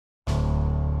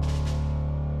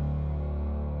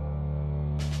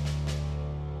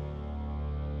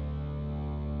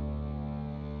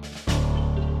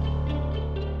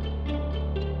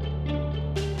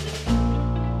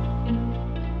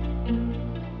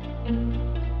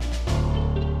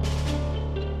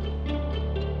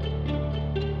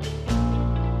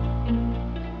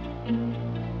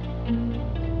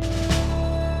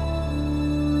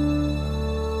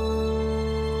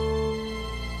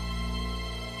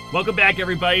Welcome back,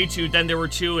 everybody, to Then There Were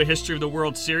Two, A History of the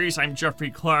World Series. I'm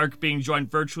Jeffrey Clark, being joined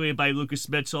virtually by Lucas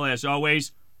Mitchell, as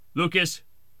always. Lucas,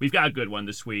 we've got a good one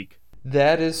this week.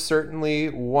 That is certainly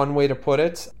one way to put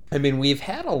it. I mean, we've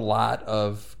had a lot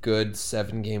of good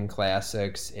 7-game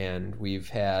classics, and we've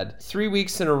had 3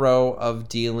 weeks in a row of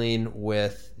dealing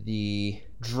with the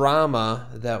drama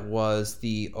that was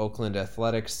the Oakland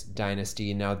Athletics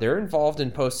dynasty. Now, they're involved in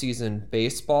postseason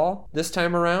baseball this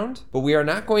time around, but we are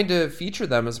not going to feature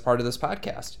them as part of this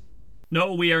podcast.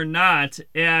 No, we are not.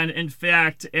 And in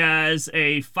fact, as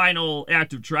a final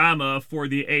act of drama for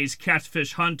the A's,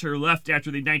 Catfish Hunter left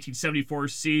after the 1974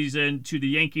 season to the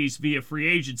Yankees via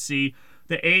free agency.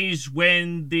 The A's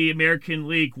win the American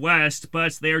League West,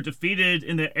 but they are defeated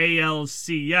in the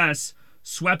ALCS,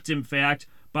 swept in fact,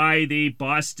 by the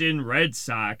Boston Red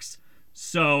Sox.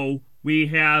 So we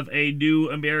have a new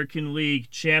American League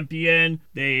champion.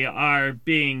 They are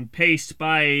being paced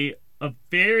by a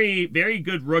very, very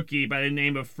good rookie by the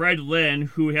name of Fred Lynn,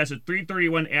 who has a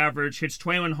 .331 average, hits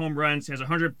 21 home runs, has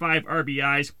 105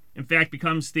 RBIs, in fact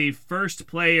becomes the first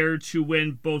player to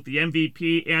win both the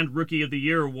MVP and Rookie of the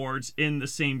Year awards in the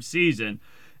same season.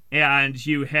 And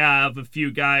you have a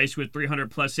few guys with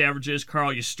 300-plus averages.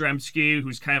 Carl Yastrzemski,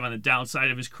 who's kind of on the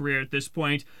downside of his career at this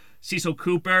point. Cecil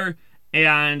Cooper,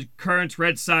 and current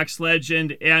Red Sox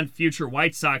legend and future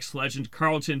White Sox legend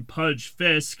Carlton Pudge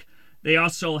Fisk. They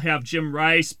also have Jim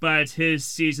Rice, but his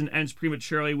season ends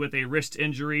prematurely with a wrist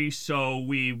injury, so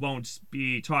we won't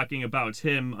be talking about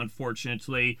him,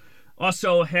 unfortunately.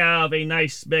 Also have a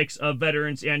nice mix of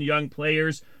veterans and young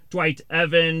players. Dwight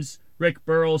Evans, Rick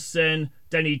Burleson,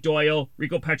 Denny Doyle,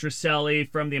 Rico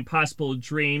Petrocelli from the Impossible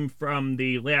Dream from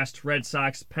the last Red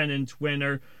Sox pennant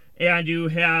winner. And you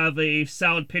have a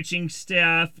solid pitching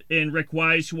staff in Rick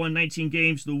Wise, who won 19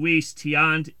 games, Luis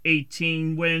Tiant,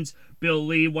 18 wins, Bill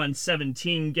Lee won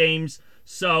 17 games.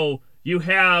 So you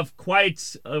have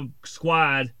quite a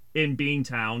squad in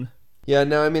Beantown. Yeah,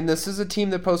 no, I mean, this is a team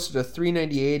that posted a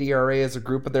 .398 ERA as a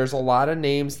group, but there's a lot of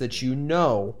names that you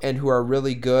know and who are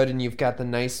really good, and you've got the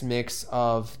nice mix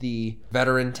of the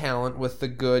veteran talent with the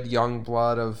good young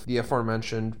blood of the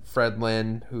aforementioned Fred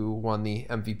Lynn, who won the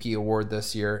MVP award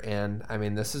this year. And, I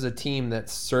mean, this is a team that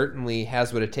certainly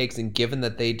has what it takes, and given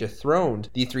that they dethroned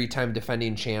the 3-time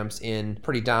defending champs in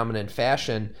pretty dominant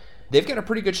fashion, they've got a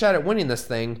pretty good shot at winning this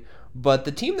thing, but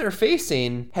the team they're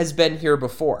facing has been here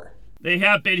before. They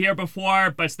have been here before,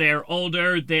 but they are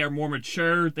older, they are more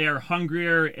mature, they are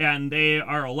hungrier, and they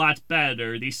are a lot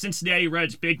better. The Cincinnati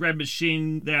Reds Big Red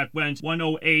Machine that went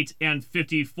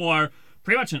 108-54,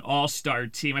 pretty much an all-star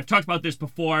team. I've talked about this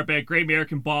before, but at Great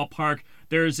American Ballpark,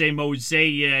 there's a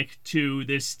mosaic to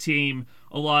this team,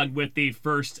 along with the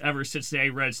first ever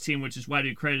Cincinnati Reds team, which is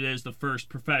widely credited as the first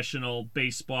professional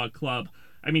baseball club.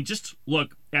 I mean, just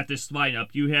look at this lineup.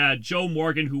 You had Joe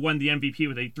Morgan, who won the MVP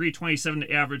with a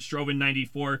 .327 average, drove in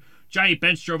 94. Johnny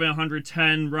Bench drove in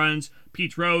 110 runs.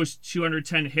 Pete Rose,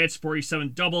 210 hits,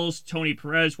 47 doubles. Tony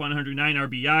Perez, 109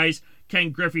 RBIs.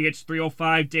 Ken Griffey hits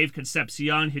 .305. Dave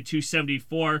Concepcion hit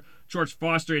 .274. George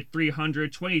Foster hit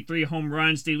 .300. 23 home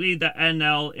runs. They lead the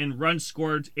NL in runs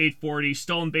scored, 840.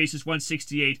 Stolen bases,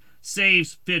 168.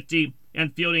 Saves, 50.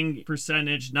 And fielding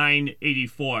percentage,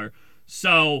 984.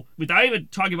 So, without even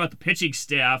talking about the pitching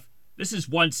staff, this is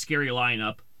one scary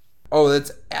lineup. Oh,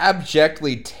 that's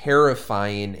abjectly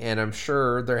terrifying, and I'm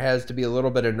sure there has to be a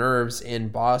little bit of nerves in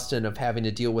Boston of having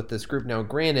to deal with this group. Now,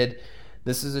 granted,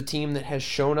 this is a team that has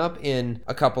shown up in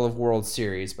a couple of World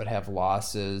Series, but have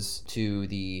losses to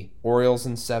the Orioles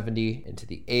in 70 and to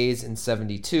the A's in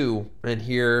 72. And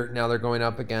here, now they're going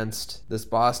up against this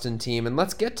Boston team. And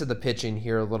let's get to the pitching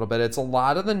here a little bit. It's a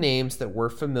lot of the names that we're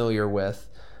familiar with.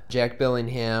 Jack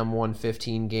Billingham won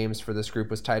 15 games for this group,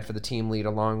 was tied for the team lead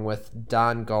along with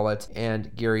Don Gullett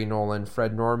and Gary Nolan.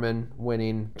 Fred Norman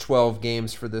winning 12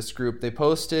 games for this group. They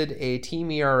posted a team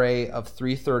ERA of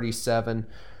 .337.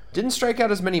 Didn't strike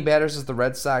out as many batters as the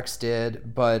Red Sox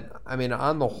did, but, I mean,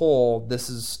 on the whole, this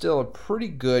is still a pretty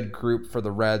good group for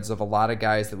the Reds of a lot of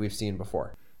guys that we've seen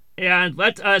before. And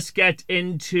let us get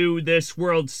into this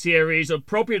World Series.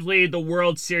 Appropriately, the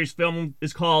World Series film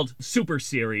is called Super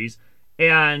Series,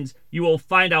 and you will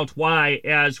find out why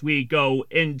as we go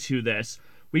into this.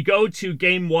 We go to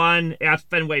Game 1 at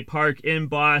Fenway Park in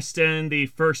Boston. The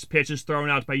first pitch is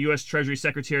thrown out by U.S. Treasury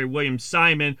Secretary William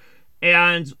Simon,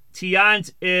 and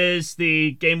Tiant is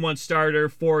the Game 1 starter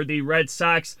for the Red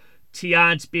Sox.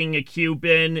 Tiant, being a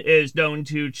Cuban, is known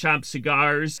to chomp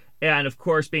cigars, and of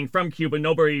course, being from Cuba,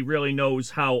 nobody really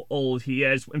knows how old he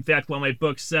is. In fact, one of my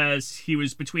books says he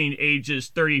was between ages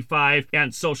 35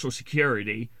 and Social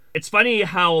Security. It's funny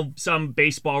how some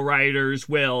baseball writers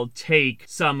will take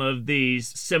some of these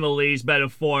similes,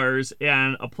 metaphors,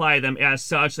 and apply them as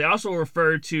such. They also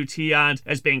refer to Tiant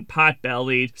as being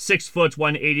pot-bellied. 6 foot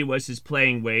 180 was his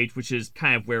playing weight, which is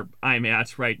kind of where I'm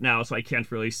at right now, so I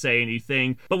can't really say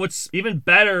anything. But what's even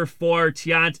better for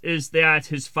Tiant is that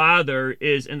his father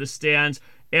is in the stands,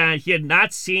 and he had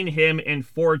not seen him in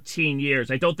 14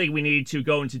 years. I don't think we need to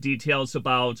go into details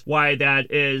about why that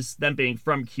is, them being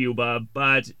from Cuba,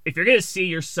 but if you're going to see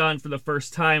your son for the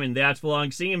first time in that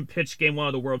long, seeing him pitch Game 1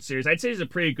 of the World Series, I'd say is a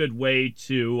pretty good way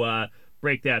to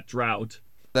break that drought.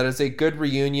 That is a good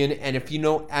reunion, and if you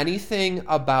know anything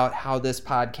about how this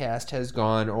podcast has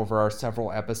gone over our several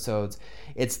episodes,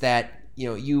 it's that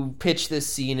you pitch this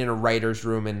scene in a writer's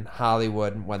room in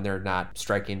Hollywood when they're not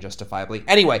striking justifiably.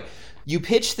 Anyway, you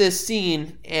pitch this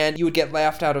scene and you would get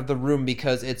laughed out of the room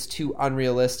because it's too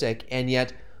unrealistic, and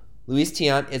yet Luis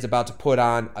Tiant is about to put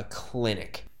on a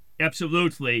clinic.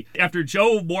 Absolutely. After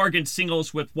Joe Morgan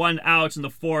singles with 1 out in the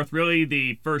 4th, really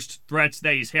the first threat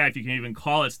that he's had, if you can even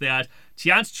call it that,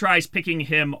 Tiant tries picking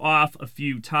him off a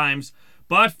few times,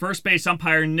 but first base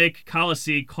umpire Nick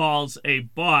Colisi calls a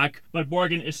balk, but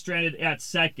Morgan is stranded at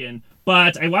second.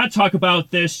 But I want to talk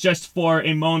about this just for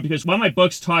a moment because one of my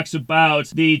books talks about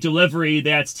the delivery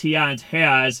that Tiant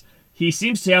has. He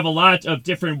seems to have a lot of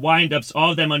different windups,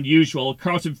 all of them unusual.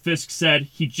 Carlton Fisk said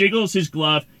he jiggles his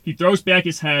glove, he throws back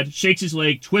his head, shakes his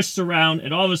leg, twists around,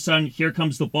 and all of a sudden, here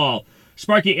comes the ball.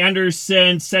 Sparky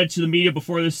Anderson said to the media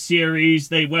before the series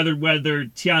they whether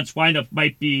Tiant's windup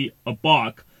might be a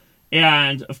balk.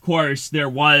 And, of course, there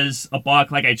was a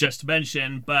balk, like I just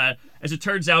mentioned, but as it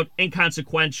turns out,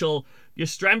 inconsequential.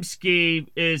 Yastrzemski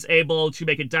is able to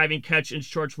make a diving catch in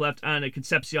short left on a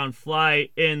Concepcion fly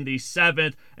in the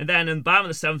 7th. And then in the bottom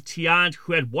of the 7th, Tiant,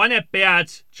 who had 1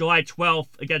 at-bat July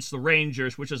 12th against the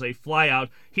Rangers, which is a flyout,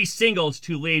 he singles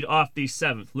to lead off the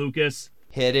 7th. Lucas?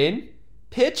 Hitting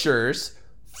pitchers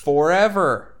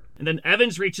forever. And then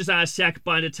Evans reaches on a sac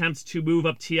bunt attempt to move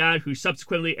up Tiant, who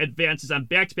subsequently advances on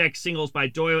back-to-back singles by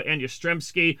Doyle and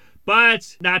Yastrzemski,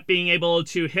 but not being able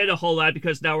to hit a whole lot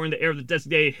because now we're in the era of the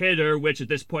designated hitter, which at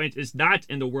this point is not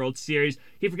in the World Series.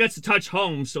 He forgets to touch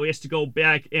home, so he has to go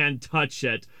back and touch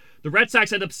it. The Red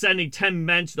Sox end up sending 10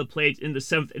 men to the plate in the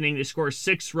 7th inning. They score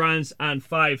 6 runs on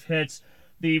 5 hits.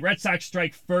 The Red Sox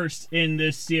strike first in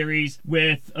this series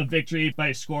with a victory by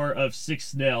a score of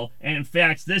 6-0. And in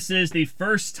fact, this is the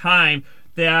first time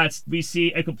that we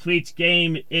see a complete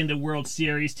game in the World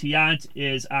Series. Tiant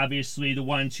is obviously the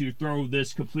one to throw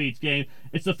this complete game.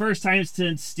 It's the first time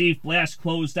since Steve Blass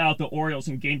closed out the Orioles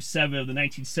in Game 7 of the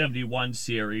 1971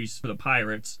 series for the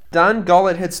Pirates. Don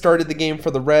Gullett had started the game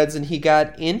for the Reds, and he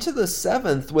got into the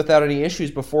 7th without any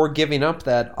issues before giving up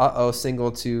that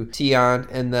single to Tiant,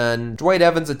 and then Dwight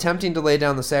Evans attempting to lay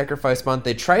down the sacrifice bunt.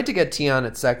 They tried to get Tiant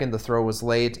at second. The throw was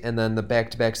late, and then the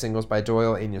back-to-back singles by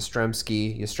Doyle and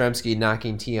Yastrzemski. Yastrzemski knocking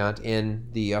Tiant in.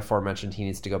 The aforementioned, he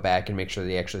needs to go back and make sure that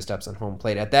he actually steps on home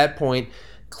plate. At that point,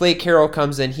 Clay Carroll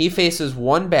comes in. He faces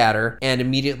one batter and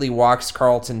immediately walks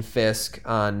Carlton Fisk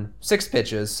on 6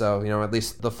 pitches, so, at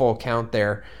least the full count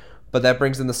there. But that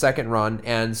brings in the second run,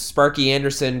 and Sparky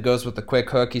Anderson goes with the quick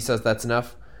hook. He says that's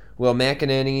enough. Will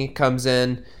McEnany comes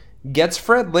in, gets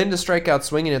Fred Lynn to strike out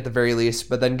swinging at the very least,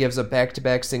 but then gives up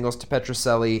back-to-back singles to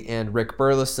Petrocelli and Rick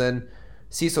Burleson.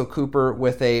 Cecil Cooper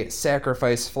with a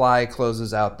sacrifice fly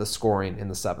closes out the scoring in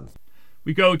the 7th.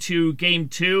 We go to Game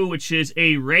 2, which is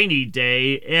a rainy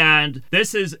day, and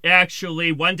this is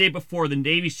actually one day before the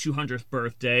Navy's 200th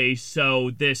birthday, so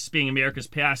this being America's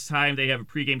pastime, they have a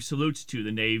pregame salute to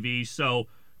the Navy, so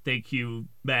thank you,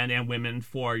 men and women,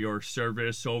 for your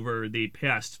service over the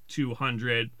past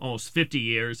 200, almost 50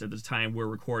 years at the time we're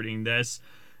recording this.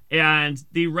 And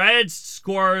the Reds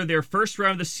score their first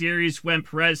run of the series when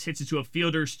Perez hits into a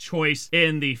fielder's choice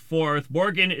in the 4th.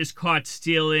 Morgan is caught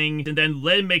stealing, and then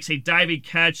Lynn makes a diving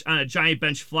catch on a giant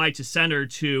bench fly to center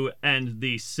to end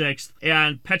the 6th.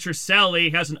 And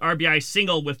Petrocelli has an RBI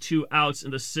single with 2 outs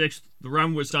in the 6th. The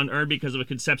run was unearned because of a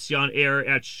Concepcion error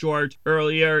at short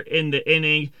earlier in the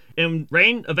inning. And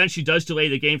rain eventually does delay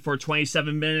the game for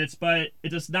 27 minutes, but it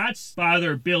does not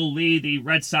bother Bill Lee, the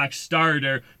Red Sox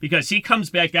starter, because he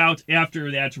comes back out after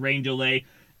that rain delay.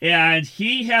 And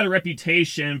he had a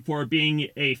reputation for being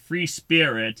a free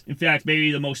spirit. In fact,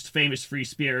 maybe the most famous free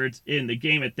spirit in the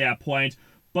game at that point.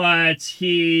 But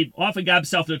he often got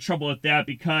himself into trouble with that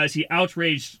because he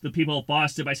outraged the people of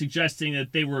Boston by suggesting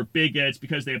that they were bigots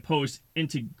because they opposed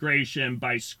integration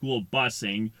by school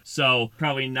busing. So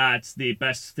probably not the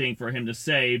best thing for him to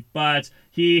say. But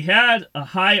he had a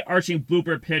high arching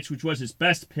blooper pitch, which was his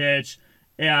best pitch.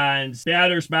 and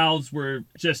batters' mouths were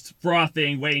just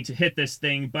frothing, waiting to hit this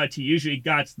thing, but he usually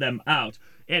got them out.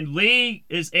 And Lee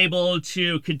is able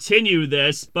to continue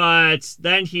this, but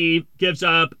then he gives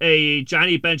up a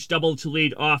Johnny Bench double to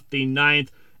lead off the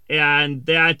ninth, and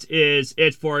that is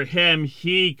it for him.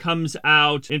 He comes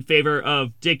out in favor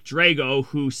of Dick Drago,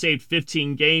 who saved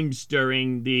 15 games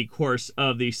during the course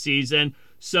of the season.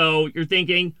 So you're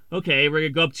thinking, okay, we're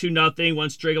going to go up 2-0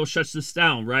 once Drago shuts this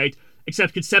down, right?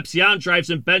 Except Concepcion drives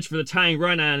in Bench for the tying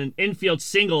run on an infield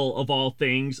single, of all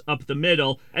things, up the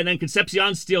middle. And then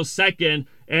Concepcion steals second,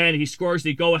 and he scores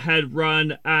the go-ahead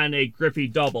run on a Griffey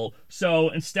double. So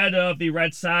instead of the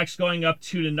Red Sox going up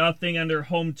 2-0 on their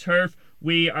home turf,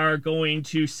 we are going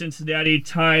to Cincinnati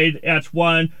tied at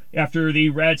 1 after the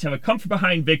Reds have a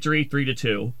come-from-behind victory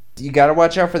 3-2. You got to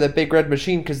watch out for that big red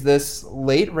machine, because this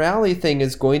late rally thing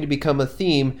is going to become a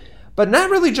theme. But not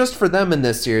really just for them in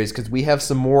this series, because we have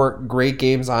some more great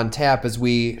games on tap as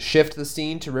we shift the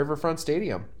scene to Riverfront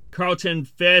Stadium. Carlton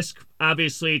Fisk,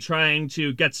 obviously trying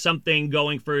to get something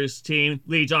going for his team,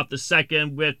 leads off the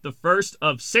second with the first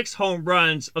of 6 home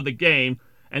runs of the game,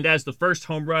 and as the first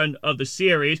home run of the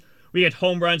series. We had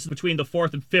home runs between the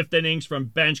 4th and 5th innings from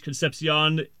Bench,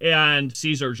 Concepcion, and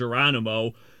Cesar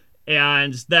Geronimo.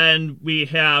 And then we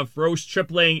have Rose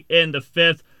tripling in the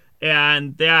 5th,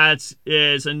 and that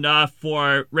is enough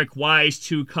for Rick Wise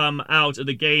to come out of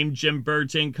the game. Jim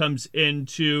Burton comes in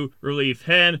to relieve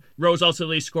him. Rose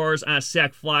ultimately scores on a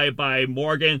sac fly by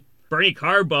Morgan. Bernie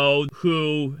Carbo,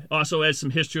 who also has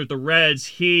some history with the Reds,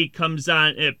 he comes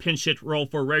on in a pinch hit role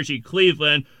for Reggie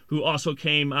Cleveland, who also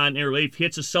came on in relief. He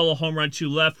hits a solo home run to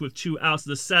left with 2 outs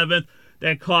in the 7th.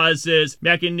 That causes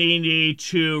McEnany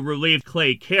to relieve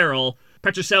Clay Carroll.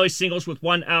 Petrocelli singles with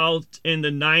 1 out in the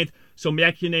 9th. So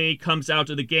McEnany comes out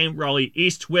of the game. Raleigh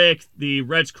Eastwick, the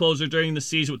Reds closer during the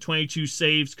season with 22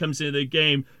 saves, comes into the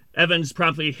game. Evans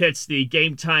promptly hits the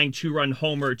game-tying 2-run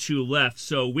homer to left.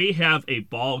 So we have a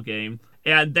ball game.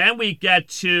 And then we get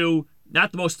to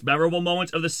not the most memorable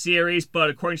moment of the series,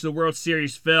 but according to the World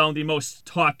Series film, the most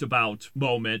talked about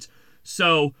moment.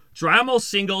 So Dremel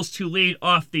singles to lead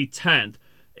off the 10th.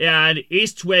 And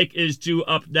Eastwick is due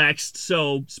up next,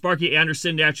 so Sparky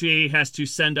Anderson naturally has to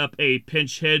send up a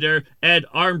pinch hitter. Ed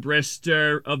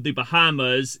Armbrister of the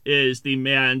Bahamas is the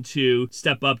man to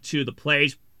step up to the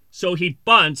plate. So he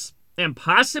bunts and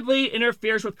possibly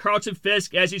interferes with Carlton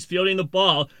Fisk as he's fielding the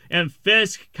ball, and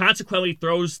Fisk consequently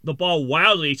throws the ball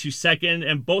wildly to second,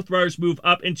 and both runners move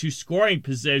up into scoring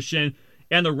position.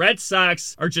 And the Red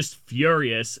Sox are just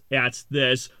furious at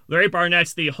this. Larry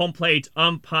Barnett's the home plate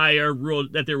umpire,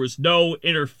 ruled that there was no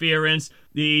interference.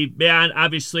 The man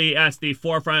obviously at the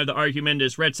forefront of the argument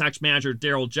is Red Sox manager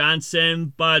Daryl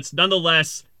Johnson, but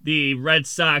nonetheless, the Red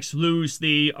Sox lose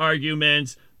the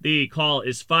argument. The call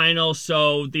is final,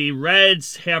 so the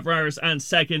Reds have runners on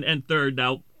second and third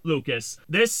now. Lucas,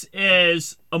 this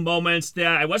is a moment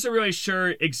that I wasn't really sure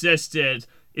existed.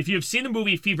 If you've seen the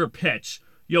movie Fever Pitch,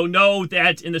 you'll know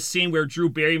that in the scene where Drew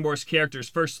Barrymore's character is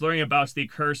first learning about the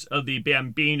curse of the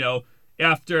Bambino,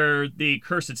 after the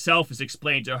curse itself is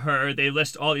explained to her, they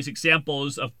list all these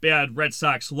examples of bad Red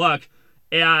Sox luck.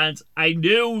 And I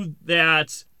knew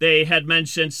that they had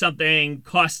mentioned something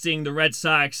costing the Red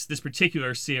Sox this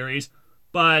particular series,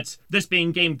 but this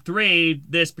being Game 3,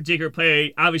 this particular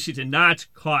play obviously did not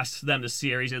cost them the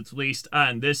series, at least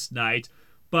on this night.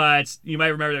 But you might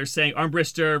remember they were saying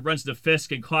Armbrister runs to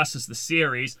Fisk and costs us the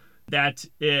series. That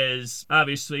is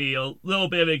obviously a little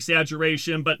bit of an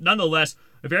exaggeration, but nonetheless,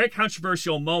 a very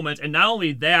controversial moment. And not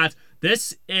only that,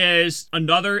 this is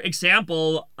another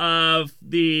example of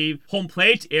the home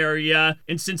plate area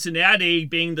in Cincinnati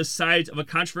being the site of a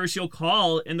controversial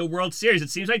call in the World Series. It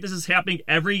seems like this is happening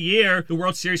every year the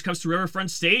World Series comes to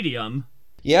Riverfront Stadium.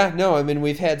 Yeah, no, I mean,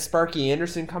 we've had Sparky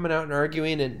Anderson coming out and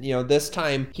arguing, and, this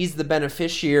time he's the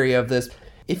beneficiary of this.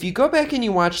 If you go back and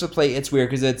you watch the play, it's weird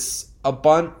because it's a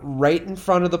bunt right in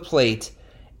front of the plate,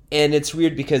 and it's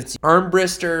weird because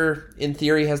Armbrister, in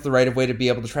theory, has the right-of-way to be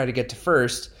able to try to get to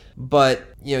first, but,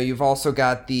 you've also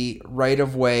got the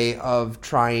right-of-way of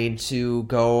trying to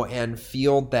go and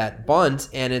field that bunt,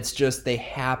 and it's just they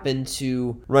happen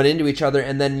to run into each other,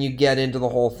 and then you get into the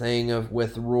whole thing of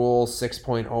with Rule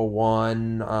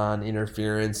 6.01 on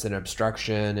interference and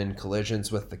obstruction and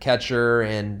collisions with the catcher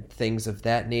and things of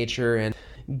that nature, and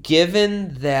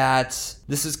given that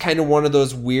this is kind of one of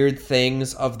those weird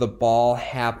things of the ball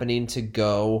happening to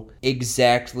go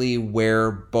exactly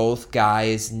where both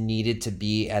guys needed to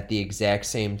be at the exact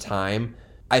same time,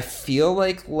 I feel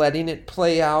like letting it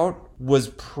play out was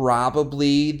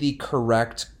probably the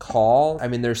correct call. I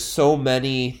mean, there's so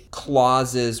many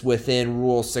clauses within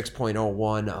Rule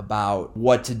 6.01 about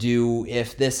what to do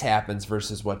if this happens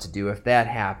versus what to do if that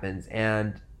happens.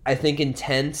 And I think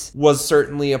intent was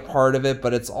certainly a part of it,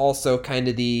 but it's also kind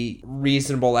of the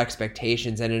reasonable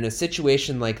expectations. And in a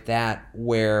situation like that,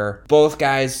 where both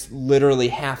guys literally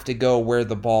have to go where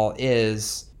the ball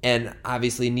is, and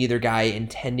obviously neither guy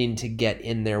intending to get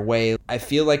in their way, I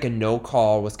feel like a no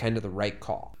call was kind of the right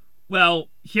call. Well,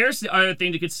 here's the other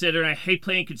thing to consider, and I hate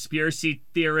playing conspiracy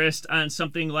theorist on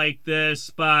something like this,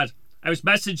 but I was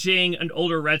messaging an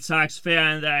older Red Sox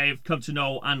fan that I've come to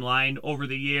know online over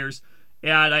the years,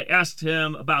 and I asked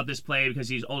him about this play because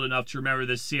he's old enough to remember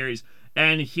this series.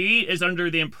 And he is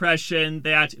under the impression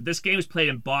that if this game was played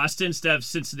in Boston instead of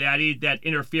Cincinnati, that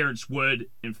interference would,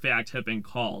 in fact, have been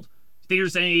called. Do you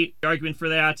think there's any argument for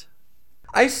that?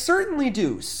 I certainly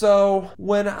do. So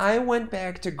when I went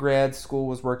back to grad school,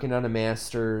 was working on a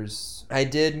master's, I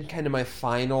did kind of my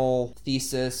final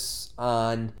thesis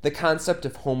on the concept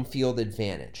of home field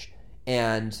advantage.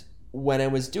 And when I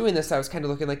was doing this, I was kind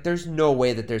of looking like there's no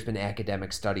way that there's been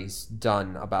academic studies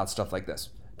done about stuff like this.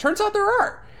 Turns out there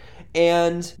are.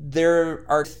 And there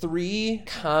are 3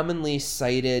 commonly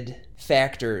cited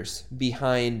factors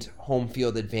behind home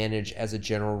field advantage as a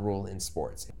general rule in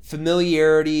sports.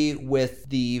 Familiarity with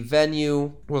the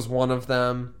venue was one of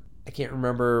them. I can't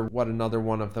remember what another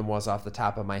one of them was off the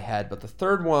top of my head, but the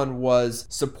third one was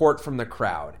support from the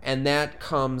crowd. And that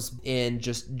comes in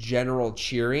just general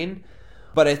cheering.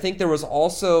 But I think there was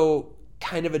also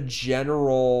kind of a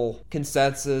general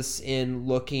consensus in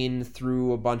looking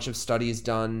through a bunch of studies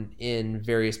done in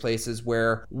various places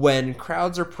where when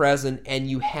crowds are present and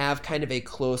you have kind of a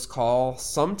close call,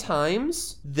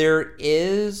 sometimes there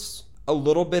is a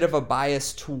little bit of a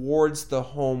bias towards the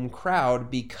home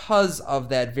crowd because of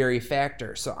that very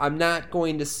factor. So I'm not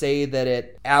going to say that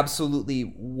it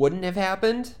absolutely wouldn't have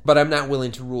happened, but I'm not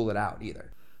willing to rule it out either.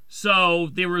 So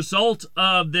the result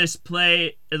of this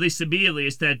play, at least immediately,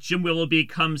 is that Jim Willoughby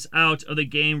comes out of the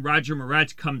game. Roger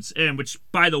Moret comes in, which,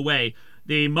 by the way,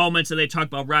 the moments that they talk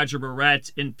about Roger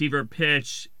Moret in Fever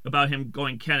Pitch, about him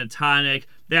going catatonic,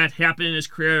 that happened in his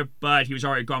career, but he was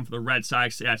already gone for the Red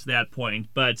Sox at that point.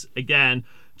 But again,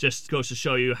 just goes to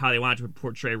show you how they wanted to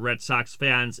portray Red Sox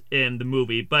fans in the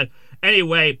movie. But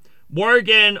anyway,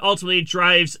 Morgan ultimately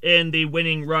drives in the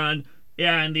winning run,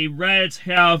 and the Reds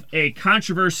have a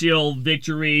controversial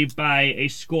victory by a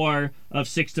score of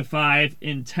 6-5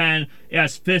 in 10.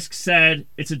 As Fisk said,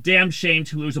 it's a damn shame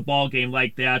to lose a ball game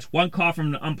like that. One call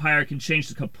from an umpire can change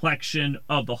the complexion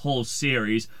of the whole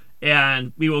series.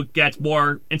 And we will get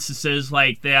more instances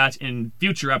like that in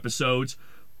future episodes.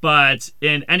 But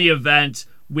in any event,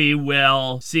 we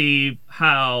will see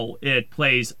how it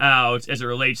plays out as it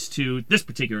relates to this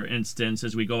particular instance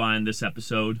as we go on in this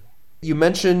episode. You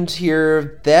mentioned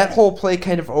here that whole play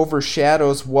kind of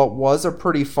overshadows what was a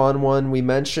pretty fun one. We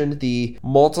mentioned the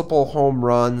multiple home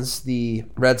runs, the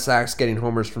Red Sox getting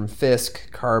homers from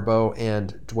Fisk, Carbo,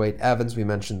 and Dwight Evans. We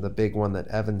mentioned the big one that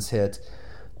Evans hit.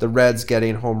 The Reds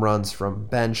getting home runs from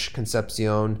Bench,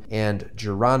 Concepcion, and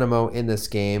Geronimo in this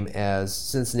game as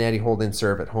Cincinnati holding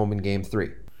serve at home in Game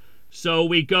 3. So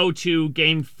we go to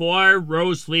Game 4.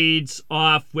 Rose leads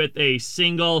off with a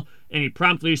single, and he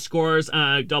promptly scores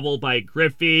on a double by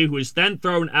Griffey, who is then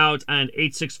thrown out on an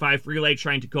 8-6-5 relay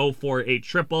trying to go for a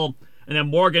triple. And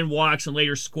then Morgan walks and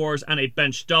later scores on a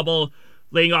bench double.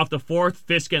 Leading off the 4th,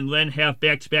 Fisk and Lynn have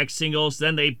back-to-back singles.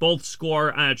 Then they both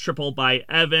score on a triple by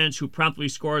Evans, who promptly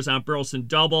scores on a Burleson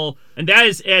double. And that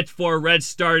is it for Red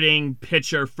starting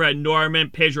pitcher Fred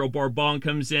Norman. Pedro Bourbon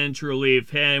comes in to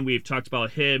relieve him. We've talked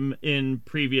about him in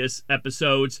previous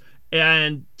episodes.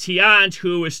 And Tiant,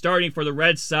 who is starting for the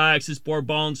Red Sox, is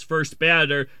Bourbon's first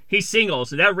batter. He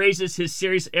singles, and that raises his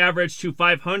series average to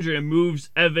 500 and moves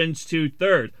Evans to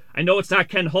 3rd. I know it's not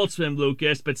Ken Holtzman,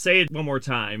 Lucas, but say it one more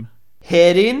time.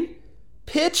 Hitting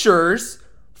pitchers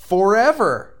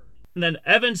forever. And then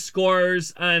Evans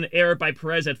scores on an error by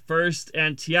Perez at first,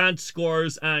 and Tiant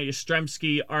scores on a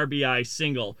Yastrzemski RBI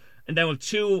single. And then with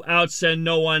 2 outs and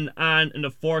no one on in the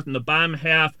 4th in the bottom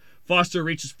half, Foster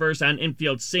reaches first on an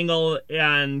infield single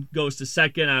and goes to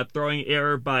second on a throwing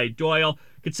error by Doyle.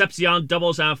 Concepcion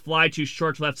doubles on a fly to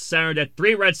short left center that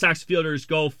 3 Red Sox fielders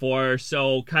go for,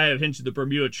 so kind of hinted the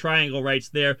Bermuda Triangle right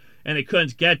there, and they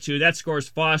couldn't get to. That scores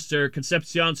Foster.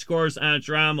 Concepcion scores on a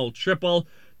Geronimo triple.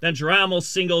 Then Geronimo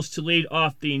singles to lead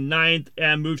off the 9th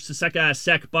and moves to second on a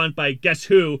sac bunt by guess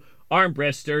who?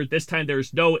 Armbrister. This time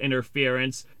there's no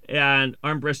interference, and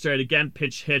Armbrister had again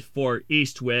pitch hit for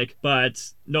Eastwick,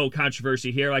 but no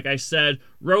controversy here. Like I said,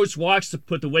 Rose walks to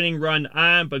put the winning run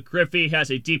on, but Griffey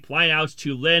has a deep line out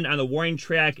to Lynn on the warning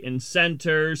track in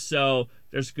center, so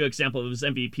there's a good example of his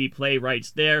MVP play right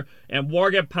there. And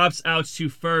Morgan pops out to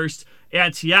first,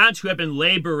 and Tiant, who had been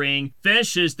laboring,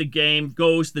 finishes the game,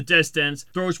 goes the distance,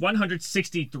 throws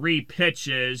 163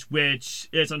 pitches, which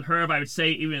is unheard of, I would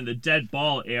say, even in the dead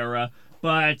ball era.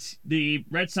 But the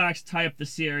Red Sox tie up the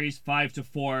series.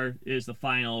 5-4 is the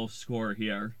final score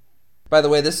here. By the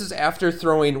way, this is after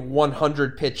throwing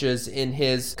 100 pitches in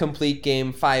his complete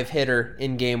game 5-hitter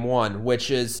in game 1, which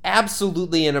is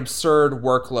absolutely an absurd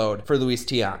workload for Luis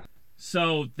Tiant.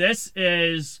 So this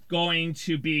is going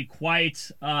to be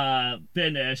quite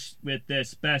finished with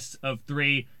this best of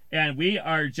 3, and we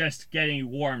are just getting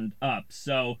warmed up.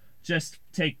 So just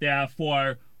take that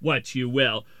for what you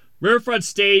will. Riverfront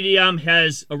Stadium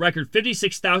has a record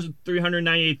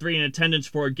 56,393 in attendance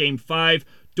for Game 5.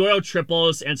 Doyle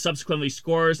triples and subsequently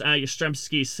scores on a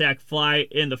Yastrzemski sac fly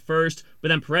in the first, but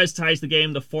then Perez ties the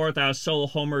game the fourth on a solo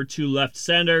homer to left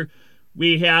center.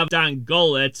 We have Don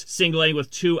Gullett singling with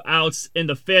 2 outs in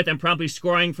the fifth and promptly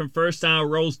scoring from first on a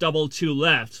Rose double to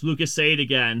left. Lucas, say it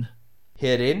again.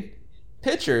 Hitting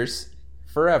pitchers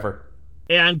forever.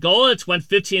 And Gullett went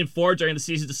 15-4 during the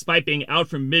season despite being out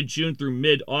from mid-June through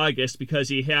mid-August because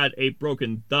he had a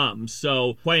broken thumb.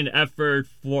 So quite an effort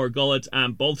for Gullett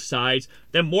on both sides.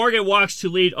 Then Morgan walks to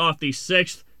lead off the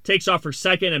sixth, takes off for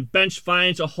second, and Bench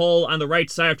finds a hole on the right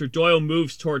side after Doyle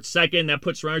moves towards second. That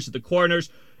puts runners at the corners.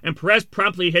 And Perez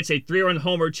promptly hits a 3-run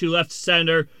homer to left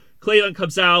center. Cleveland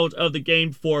comes out of the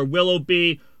game for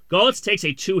Willoughby. Gullett takes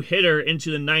a 2-hitter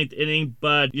into the ninth inning,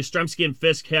 but Yastrzemski and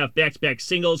Fisk have back-to-back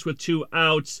singles with 2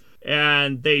 outs,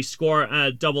 and they score on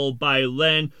a double by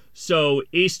Lynn. So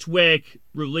Eastwick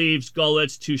relieves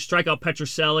Gullett to strike out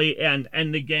Petrocelli and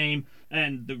end the game,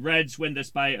 and the Reds win this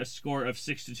by a score of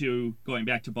 6-2 going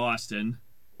back to Boston.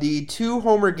 The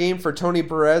 2-homer game for Tony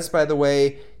Perez, by the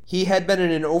way, he had been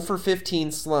in an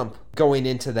 0-for-15 slump going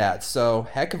into that, so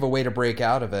heck of a way to break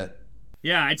out of it.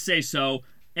 Yeah, I'd say so.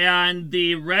 And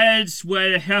the Reds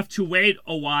would have to wait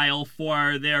a while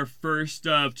for their first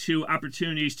of 2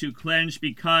 opportunities to clinch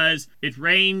because it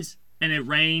rains, and it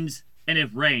rains, and it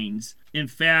rains. In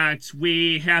fact,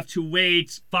 we have to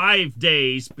wait 5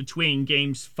 days between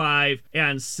Games 5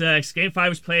 and 6. Game 5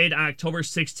 was played on October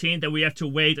 16th, and we have to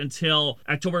wait until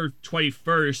October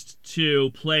 21st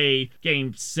to play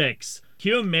Game 6.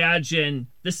 Can you imagine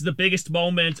this is the biggest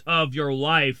moment of your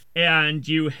life and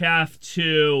you have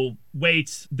to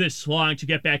wait this long to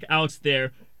get back out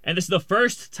there? And this is the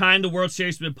first time the World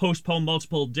Series has been postponed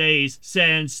multiple days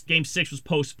since Game 6 was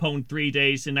postponed 3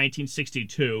 days in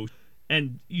 1962.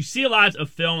 And you see a lot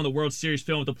of film in the World Series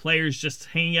film with the players just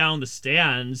hanging out in the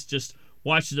stands, just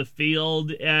watching the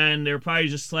field, and they're probably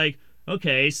just like,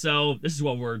 okay, so this is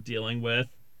what we're dealing with.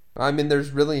 I mean,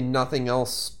 there's really nothing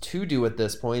else to do at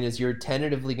this point, is you're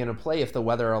tentatively going to play if the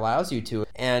weather allows you to.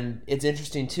 And it's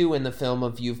interesting, too, in the film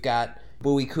of you've got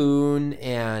Bowie Kuhn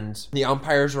and the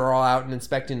umpires are all out and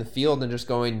inspecting the field and just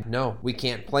going, no, we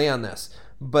can't play on this.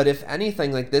 But if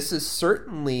anything, like, this is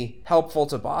certainly helpful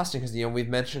to Boston because, we've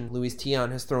mentioned Luis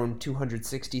Tiant has thrown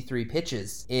 263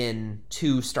 pitches in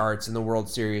 2 starts in the World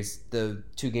Series, the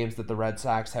 2 games that the Red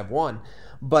Sox have won.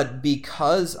 But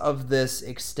because of this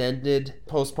extended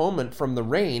postponement from the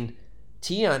rain,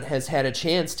 Tiant has had a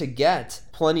chance to get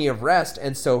plenty of rest,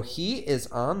 and so he is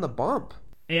on the bump.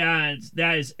 And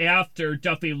that is after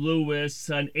Duffy Lewis,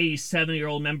 an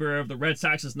 87-year-old member of the Red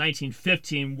Sox's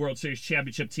 1915 World Series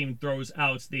championship team, throws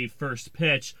out the first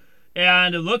pitch.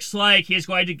 And it looks like he's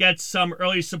going to get some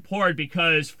early support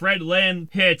because Fred Lynn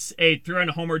hits a 3-run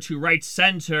homer to right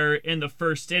center in the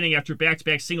first inning after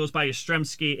back-to-back singles by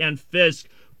Yastrzemski and Fisk,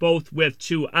 both with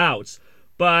 2 outs.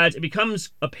 But it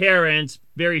becomes apparent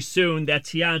very soon that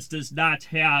Tiant does not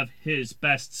have his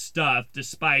best stuff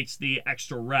despite the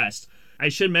extra rest. I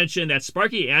should mention that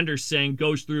Sparky Anderson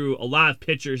goes through a lot of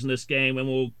pitchers in this game, and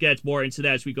we'll get more into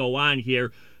that as we go on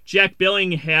here. Jack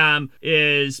Billingham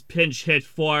is pinch hit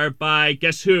for by,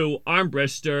 guess who,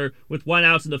 Armbrister. With 1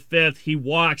 out in the 5th, he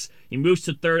walks, he moves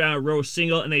to third on a Rose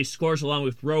single, and then he scores along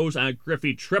with Rose on a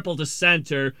Griffey triple to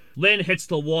center. Lynn hits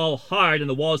the wall hard, and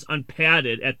the wall is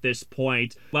unpadded at this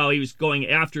point while he was going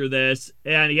after this,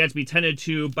 and he had to be tended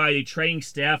to by the training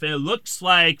staff, and it looks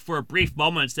like for a brief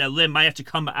moment that Lynn might have to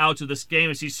come out of this game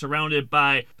as he's surrounded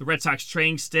by the Red Sox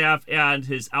training staff and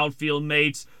his outfield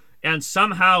mates. And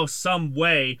somehow, some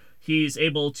way, he's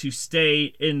able to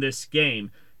stay in this game.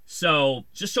 So,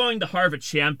 just showing the heart of a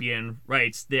champion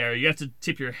right there. You have to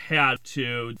tip your hat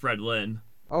to Fred Lynn.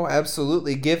 Oh,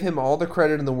 absolutely. Give him all the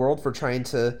credit in the world for trying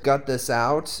to gut this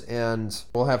out. And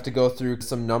we'll have to go through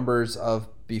some numbers of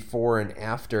before and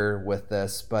after with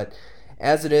this, but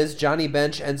as it is, Johnny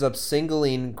Bench ends up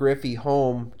singling Griffey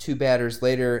home 2 batters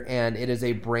later, and it is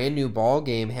a brand new ball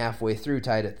game halfway through,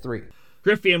 tied at 3.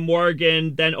 Griffey and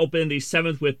Morgan then open the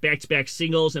 7th with back-to-back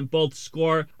singles and both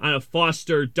score on a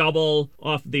Foster double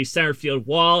off the center field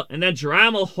wall. And then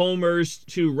Geronimo homers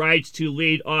to right to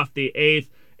lead off the 8th,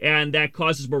 and that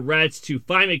causes Moretz to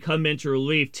finally come in to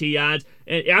relieve Tiant.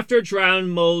 And after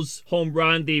Geronimo's home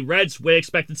run, the Reds' win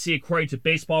expectancy, according to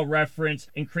Baseball Reference,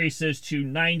 increases to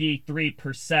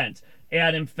 93%.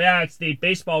 And in fact, the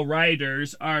baseball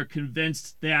writers are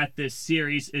convinced that this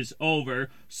series is over,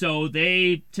 so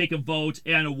they take a vote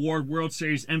and award World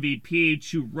Series MVP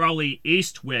to Raleigh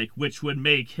Eastwick, which would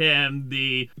make him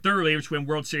the third leader to win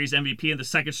World Series MVP and the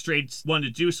second straight one to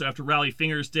do so after Raleigh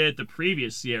Fingers did the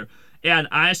previous year. And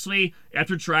honestly,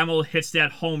 after Geronimo hits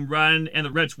that home run and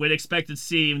the Reds' win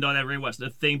expectancy, even though that really wasn't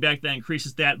a thing back then,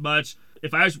 increases that much,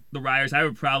 if I was the writers, I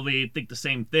would probably think the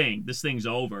same thing. This thing's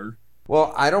over.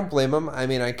 Well, I don't blame him. I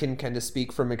mean, I can kind of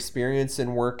speak from experience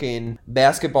in working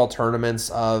basketball tournaments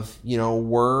of,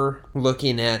 we're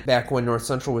looking at back when North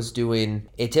Central was doing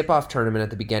a tip-off tournament at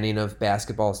the beginning of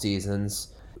basketball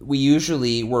seasons. We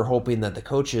usually were hoping that the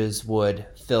coaches would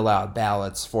fill out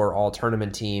ballots for all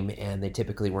tournament team, and they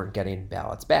typically weren't getting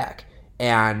ballots back.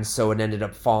 And so it ended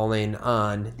up falling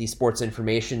on the sports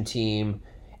information team,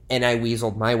 and I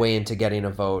weaseled my way into getting a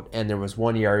vote. And there was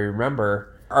one year I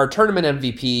remember our tournament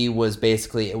MVP was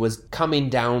basically, it was coming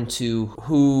down to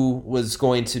who was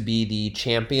going to be the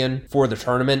champion for the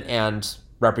tournament, and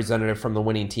representative from the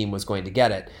winning team was going to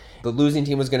get it. The losing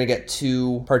team was going to get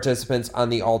 2 participants on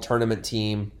the all-tournament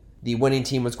team. The winning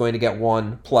team was going to get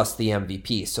 1 plus the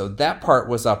MVP. So that part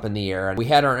was up in the air, and we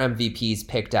had our MVPs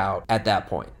picked out at that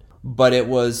point. But it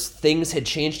was, things had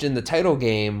changed in the title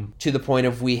game to the point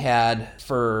of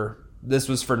this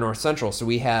was for North Central, so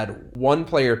we had 1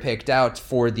 player picked out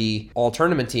for the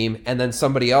all-tournament team, and then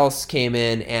somebody else came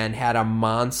in and had a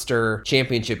monster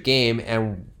championship game,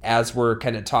 and as we're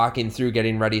kind of talking through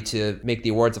getting ready to make the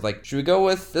awards of should we go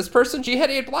with this person? She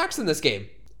had 8 blocks in this game.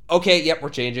 Okay, yep, we're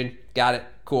changing. Got it.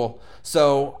 Cool.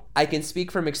 So I can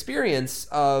speak from experience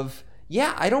of,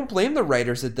 I don't blame the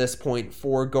writers at this point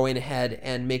for going ahead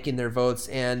and making their votes,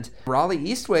 and Raleigh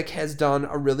Eastwick has done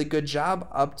a really good job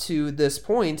up to this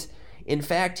point. In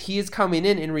fact, he is coming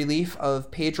in relief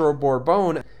of Pedro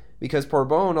Borbon, because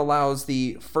Borbon allows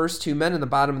the first 2 men in the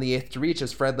bottom of the 8th to reach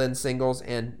as Fred Lynn singles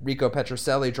and Rico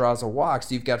Petrocelli draws a walk.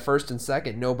 So you've got first and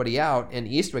second, nobody out, and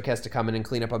Eastwick has to come in and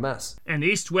clean up a mess. And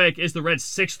Eastwick is the Reds'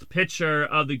 6th pitcher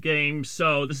of the game,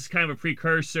 so this is kind of a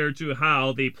precursor to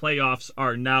how the playoffs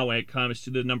are now when it comes to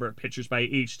the number of pitchers by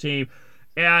each team.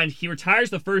 And he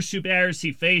retires the first 2 batters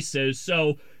he faces,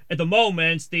 so at the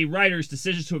moment, the writers'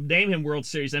 decision to name him World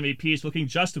Series MVP is looking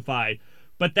justified.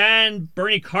 But then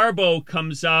Bernie Carbo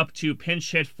comes up to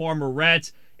pinch hit for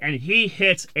Moretz, and he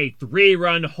hits a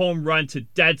 3-run home run to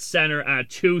dead center on a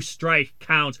 2-strike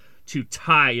count to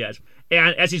tie it.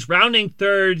 And as he's rounding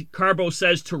third, Carbo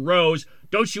says to Rose,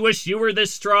 "Don't you wish you were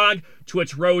this strong?" To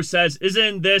which Rose says,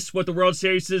 "Isn't this what the World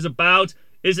Series is about?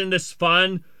 Isn't this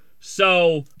fun?"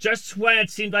 So, just when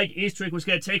it seemed like Eastwick was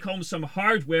going to take home some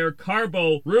hardware,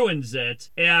 Carbo ruins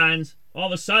it, and all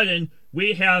of a sudden,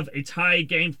 we have a tie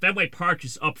game. Fenway Park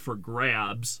is up for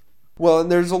grabs. Well,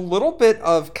 and there's a little bit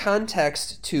of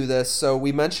context to this. So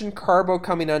we mentioned Carbo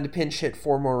coming on to pinch hit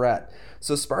for Moret.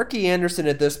 So Sparky Anderson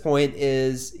at this point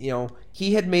is,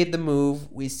 he had made the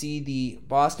move. We see the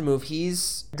Boston move.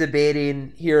 He's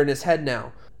debating here in his head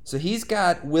now. So he's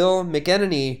got Will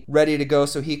McEnany ready to go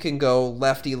so he can go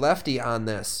lefty-lefty on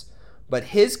this. But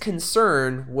his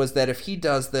concern was that if he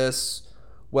does this,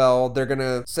 well, they're going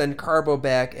to send Carbo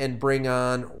back and bring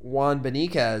on Juan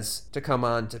Beniquez to come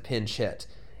on to pinch hit.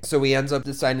 So he ends up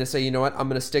deciding to say, you know what, I'm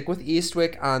going to stick with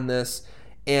Eastwick on this.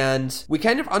 And we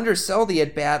kind of undersell the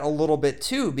at-bat a little bit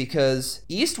too, because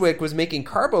Eastwick was making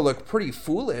Carbo look pretty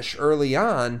foolish early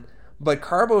on. But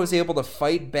Carbo is able to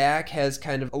fight back, has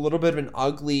kind of a little bit of an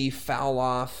ugly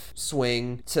foul-off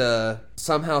swing to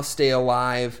somehow stay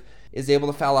alive, is able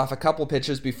to foul off a couple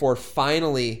pitches before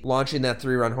finally launching that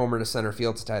 3-run homer to center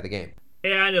field to tie the game.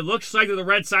 And it looks like the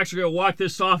Red Sox are going to walk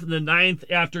this off in the 9th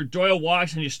after Doyle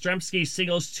walks and Yastrzemski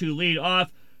singles to lead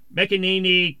off.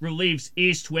 McEnany relieves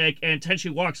Eastwick and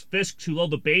intentionally walks Fisk to load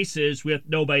the bases with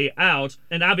nobody out.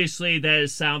 And obviously that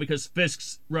is sound because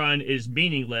Fisk's run is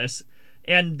meaningless.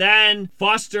 And then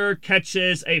Foster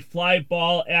catches a fly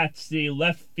ball at the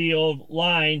left field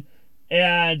line,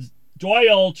 and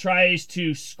Doyle tries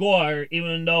to score,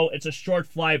 even though it's a short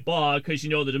fly ball, because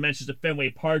the dimensions of Fenway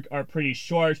Park are pretty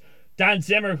short. Don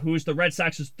Zimmer, who's the Red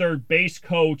Sox's third base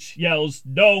coach, yells,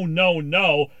 "No, no,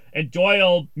 no," and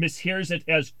Doyle mishears it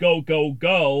as "go, go,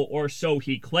 go," or so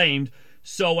he claimed.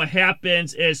 So what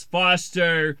happens is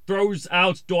Foster throws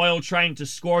out Doyle trying to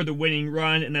score the winning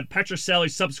run, and then Petrocelli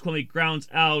subsequently grounds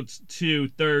out to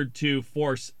third to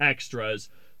force extras.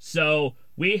 So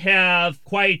we have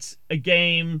quite a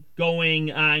game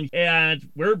going on,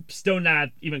 and we're still not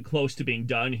even close to being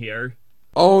done here.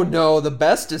 Oh no, the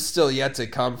best is still yet to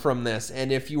come from this.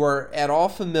 And if you are at all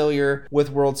familiar with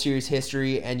World Series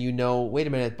history and you know, wait a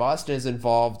minute, Boston is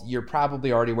involved, you're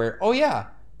probably already aware, oh yeah,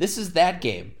 this is that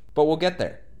game. But we'll get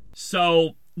there.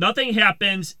 So nothing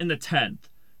happens in the 10th.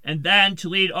 And then to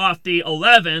lead off the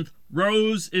 11th,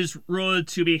 Rose is ruled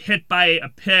to be hit by a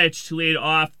pitch to lead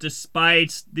off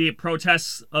despite the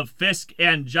protests of Fisk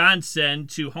and Johnson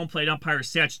to home plate umpire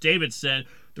Satch Davidson.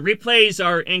 The replays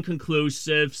are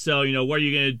inconclusive, so, what are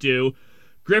you going to do?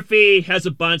 Griffey has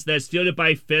a bunt that's fielded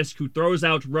by Fisk, who throws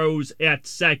out Rose at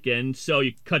second, so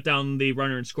you cut down the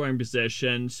runner in scoring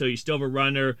position, so you still have a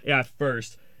runner at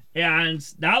first. And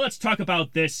now let's talk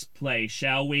about this play,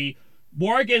 shall we?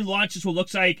 Morgan launches what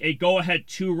looks like a go-ahead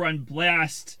 2-run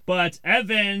blast, but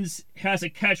Evans has a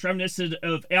catch reminiscent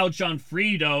of Aljon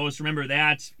Friedl's. Remember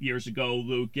that years ago,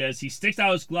 Lucas. He sticks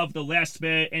out his glove at the last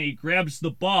minute, and he grabs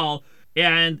the ball.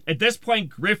 And at this point,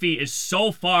 Griffey is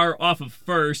so far off of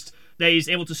first that he's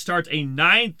able to start a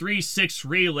 9-3-6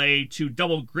 relay to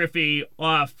double Griffey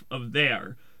off of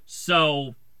there.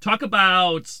 So talk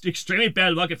about extremely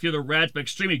bad luck if you're the Reds, but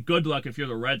extremely good luck if you're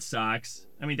the Red Sox.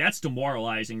 I mean, that's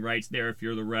demoralizing right there if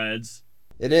you're the Reds.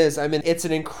 It is. I mean, it's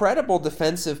an incredible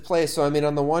defensive play. So, I mean,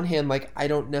 on the one hand, I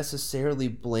don't necessarily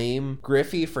blame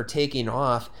Griffey for taking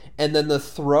off. And then the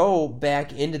throw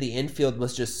back into the infield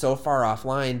was just so far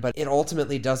offline, but it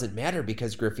ultimately doesn't matter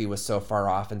because Griffey was so far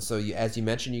off. And so, as you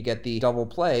mentioned, you get the double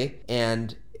play,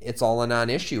 and it's all a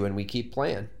non-issue, and we keep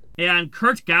playing. And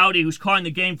Kurt Gowdy, who's calling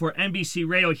the game for NBC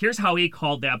Radio, here's how he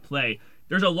called that play.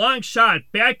 There's a long shot.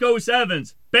 Back goes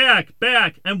Evans. Back,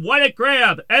 and what a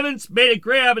grab. Evans made a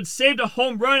grab and saved a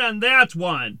home run on that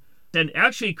one. And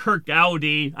actually, Kurt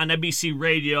Gowdy on NBC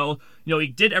Radio, he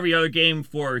did every other game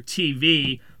for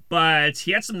TV, but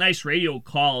he had some nice radio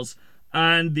calls.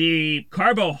 On the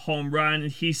Carbo home run,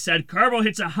 he said, Carbo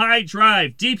hits a high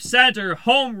drive, deep center,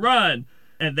 home run.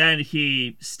 And then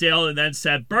he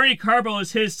said, Bernie Carbo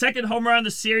is his second home run of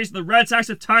the series. The Red Sox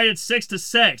have tied it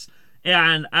 6-6.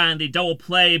 And on the double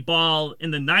play ball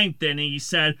in the 9th inning, he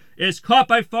said, it's caught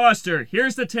by Foster.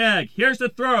 Here's the tag. Here's the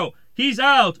throw. He's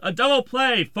out. A double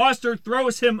play. Foster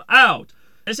throws him out.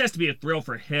 This has to be a thrill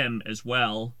for him as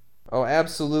well. Oh,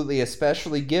 absolutely,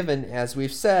 especially given, as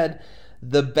we've said,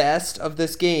 the best of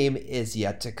this game is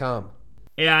yet to come.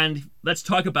 And let's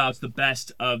talk about the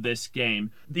best of this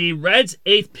game. The Reds'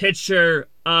 8th pitcher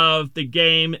of the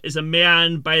game is a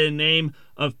man by the name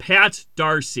of Pat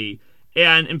Darcy.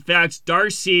 And in fact,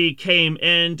 Darcy came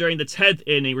in during the 10th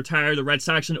inning, retired the Red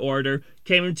Sox in order,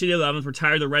 came into the 11th,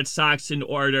 retired the Red Sox in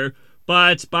order.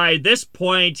 But by this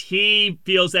point, he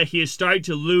feels that he is starting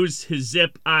to lose his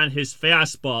zip on his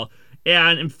fastball.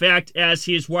 And in fact, as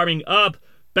he is warming up,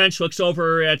 bench looks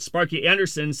over at Sparky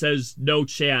Anderson and says, no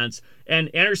chance. And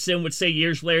Anderson would say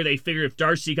years later they figured if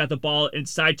Darcy got the ball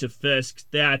inside to Fisk,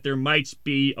 that there might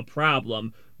be a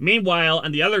problem. Meanwhile,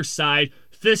 on the other side,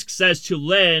 Fisk says to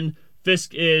Lynn,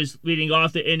 Fisk is leading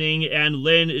off the inning, and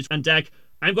Lynn is on deck,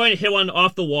 I'm going to hit one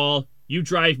off the wall, you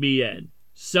drive me in.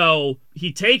 So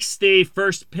he takes the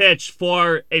first pitch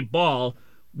for a ball,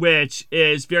 which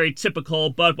is very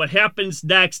typical, but what happens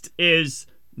next is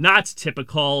not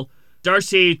typical.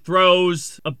 Darcy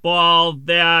throws a ball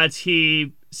that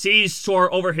he sees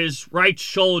soar over his right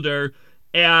shoulder,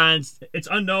 and it's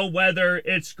unknown whether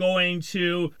it's going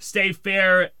to stay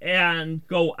fair and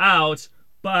go out.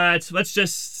 But let's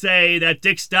just say that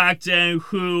Dick Stockton,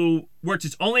 who worked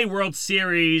his only World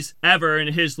Series ever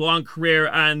in his long career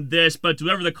on this, but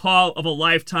delivered the call of a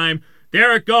lifetime,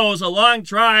 there it goes, a long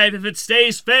drive, if it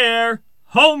stays fair,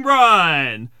 home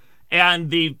run! And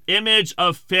the image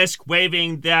of Fisk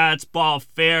waving that ball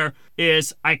fair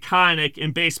is iconic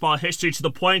in baseball history, to the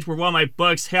point where one of my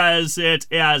books has it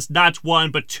as not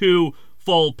one, but 2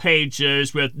 full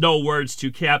pages with no words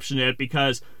to caption it,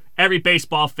 because every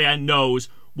baseball fan knows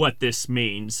what this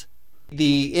means.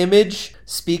 The image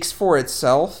speaks for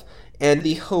itself, and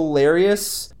the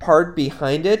hilarious part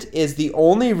behind it is the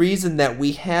only reason that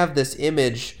we have this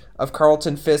image of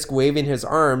Carlton Fisk waving his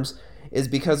arms is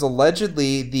because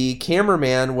allegedly the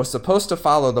cameraman was supposed to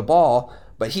follow the ball,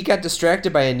 but he got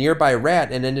distracted by a nearby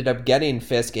rat and ended up getting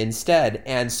Fisk instead.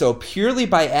 And so purely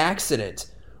by accident,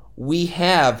 we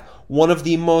have one of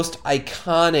the most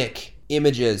iconic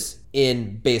images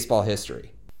in baseball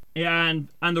history. And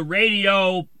on the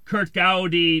radio, Kurt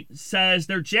Gowdy says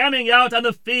they're jamming out on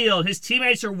the field. His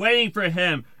teammates are waiting for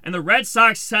him. And the Red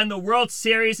Sox send the World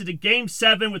Series into Game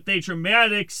 7 with a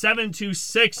dramatic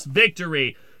 7-6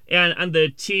 victory. And on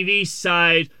the TV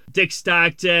side, Dick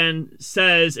Stockton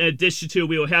says, in addition to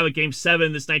we will have a Game 7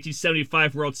 in this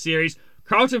 1975 World Series,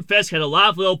 Carlton Fisk had a lot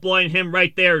of little boy in him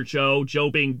right there, Joe. Joe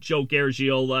being Joe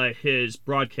Garagiola, his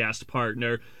broadcast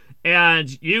partner.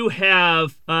 And you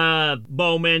have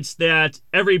moments that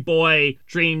every boy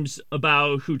dreams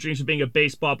about, who dreams of being a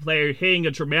baseball player, hitting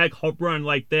a dramatic home run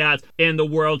like that in the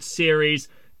World Series.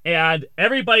 And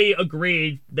everybody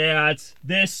agreed that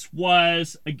this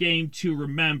was a game to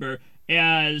remember.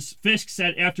 As Fisk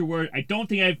said afterward, I don't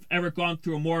think I've ever gone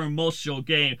through a more emotional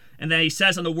game. And then he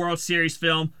says on the World Series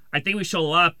film, I think we show a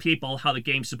lot of people how the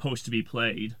game's supposed to be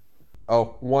played.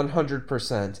 Oh,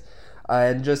 100%.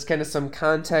 And just kind of some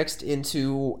context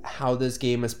into how this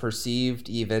game is perceived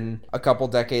even a couple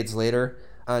decades later.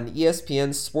 On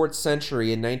ESPN's Sports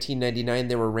Century in 1999,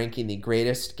 they were ranking the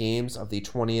greatest games of the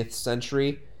 20th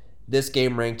century. This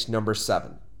game ranked number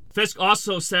 7. Fisk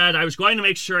also said, I was going to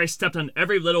make sure I stepped on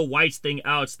every little white thing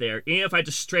out there, even if I had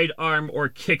to straight arm or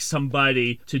kick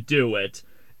somebody to do it.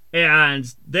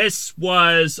 And this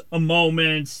was a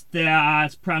moment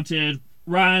that prompted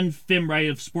Ron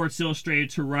Fimwright of Sports Illustrated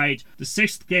to write, the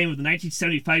 6th game of the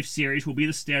 1975 series will be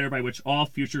the standard by which all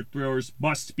future throwers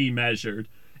must be measured.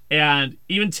 And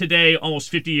even today, almost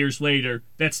 50 years later,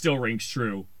 that still rings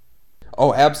true.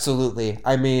 Oh, absolutely.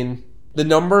 I mean, the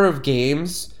number of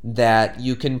games that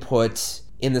you can put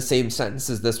in the same sentence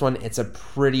as this one, it's a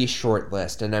pretty short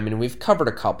list. And I mean, we've covered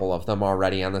a couple of them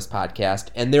already on this podcast,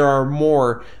 and there are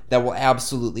more that will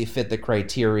absolutely fit the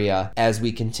criteria as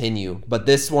we continue. But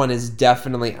this one is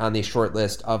definitely on the short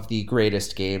list of the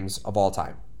greatest games of all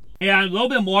time. And a little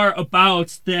bit more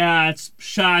about that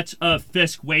shot of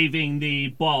Fisk waving the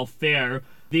ball fair.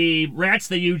 The rats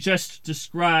that you just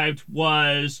described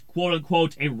was,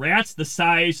 quote-unquote, a rat the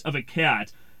size of a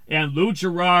cat. And Lou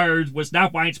Gerard was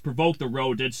not wanting to provoke the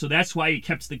rodent, so that's why he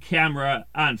kept the camera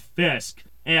on Fisk.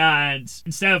 And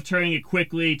instead of turning it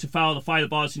quickly to follow the fly the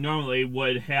ball as he normally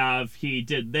would have, he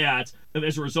did that.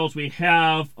 As a result, we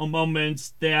have a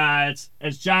moment that,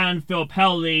 as John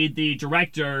Filippelli, the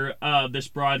director of this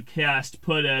broadcast,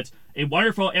 put it, a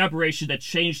wonderful aberration that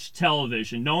changed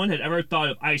television. No one had ever thought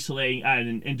of isolating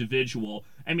an individual.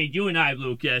 I mean, you and I,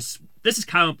 Lucas, this is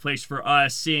commonplace for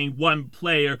us, seeing one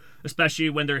player, especially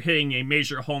when they're hitting a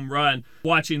major home run,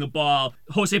 watching the ball.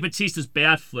 Jose Batista's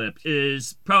bat flip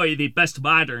is probably the best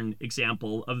modern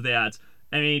example of that.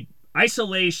 I mean,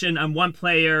 isolation on one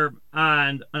player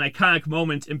on an iconic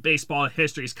moment in baseball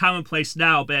history is commonplace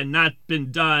now, but had not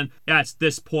been done at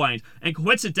this point. And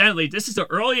coincidentally, this is the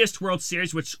earliest World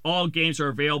Series which all games are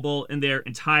available in their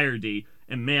entirety.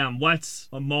 And man, what's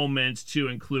a moment to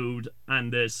include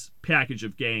on this package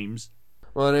of games?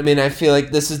 Well, I mean, I feel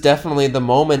like this is definitely the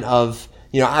moment of,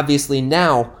 obviously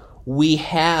now we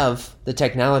have the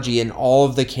technology and all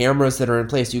of the cameras that are in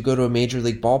place. You go to a major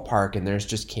league ballpark and there's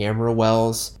just camera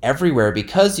wells everywhere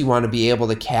because you want to be able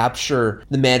to capture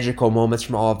the magical moments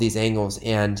from all of these angles.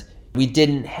 And we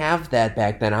didn't have that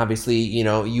back then. Obviously,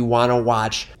 you want to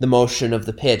watch the motion of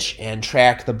the pitch and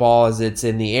track the ball as it's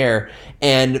in the air.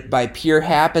 And by pure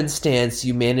happenstance,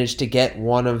 you managed to get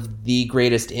one of the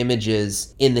greatest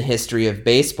images in the history of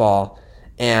baseball.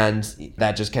 And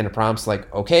that just kind of prompts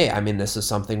okay, I mean, this is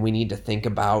something we need to think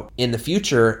about in the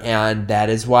future. And that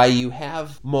is why you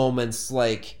have moments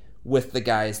like with the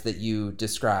guys that you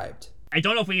described. I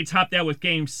don't know if we can top that with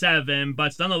Game 7,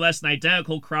 but nonetheless, an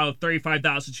identical crowd of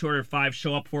 35,205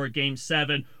 show up for Game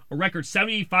 7. A record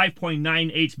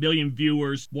 75.98 million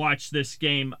viewers watched this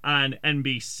game on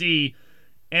NBC.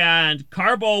 And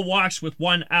Carbo walks with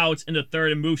one out in the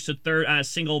third and moves to third on a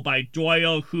single by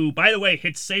Doyle, who, by the way,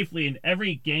 hits safely in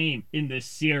every game in this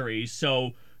series,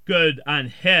 so good on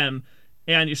him.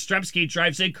 And Yastrzemski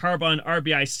drives in Carbo on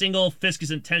RBI single. Fisk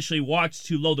is intentionally walked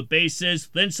to load the bases.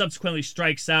 Lynn subsequently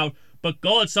strikes out, but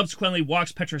Gullett subsequently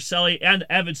walks Petrocelli and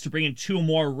Evans to bring in 2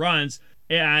 more runs,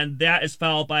 and that is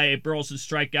followed by Burleson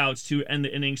strikeouts to end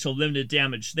the inning, so limited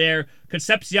damage there.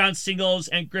 Concepcion singles,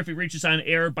 and Griffey reaches on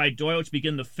error by Doyle to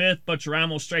begin the 5th, but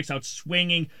Geronimo strikes out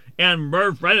swinging, and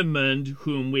Merv Redmond,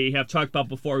 whom we have talked about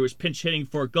before, who was pinch hitting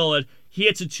for Gullett, he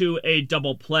hits it to a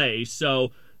double play,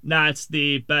 so not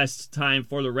the best time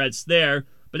for the Reds there.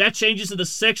 But that changes in the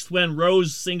 6th when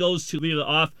Rose singles to lead it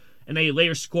off, and then he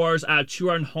later scores a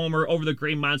 2-run homer over the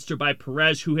Green Monster by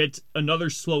Perez, who hit another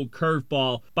slow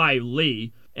curveball by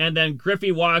Lee. And then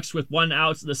Griffey walks with 1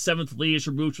 out. The 7th lead is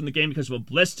removed from the game because of a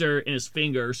blister in his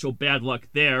finger, so bad luck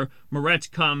there.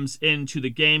 Moret comes into the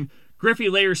game. Griffey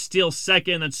later steals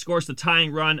second and scores the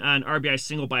tying run on RBI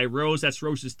single by Rose. That's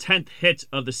Rose's 10th hit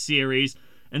of the series.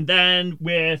 And then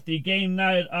with the game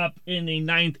knotted up in the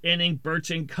 9th inning,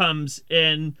 Burton comes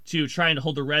in to try and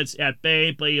hold the Reds at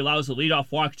bay, but he allows a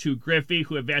leadoff walk to Griffey,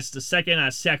 who advances to second on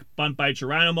a sac bunt by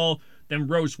Geronimo. Then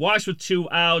Rose walks with 2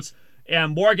 outs,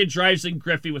 and Morgan drives in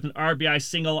Griffey with an RBI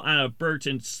single on a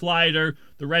Burton slider.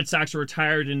 The Red Sox are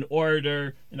retired in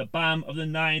order in the bottom of the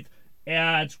 9th.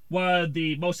 At one of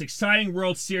the most exciting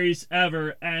World Series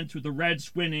ever, ends with the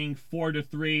Reds winning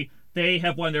 4-3. They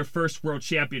have won their first World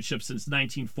Championship since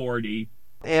 1940.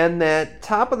 And that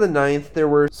top of the 9th, there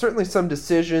were certainly some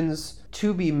decisions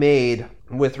to be made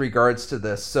with regards to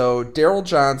this. So Darryl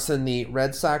Johnson, the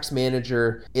Red Sox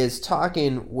manager, is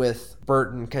talking with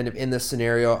Burton kind of in the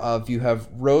scenario of you have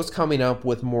Rose coming up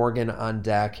with Morgan on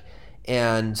deck.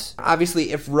 And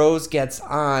obviously if Rose gets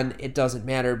on, it doesn't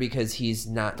matter because he's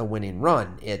not the winning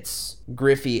run. It's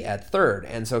Griffey at third.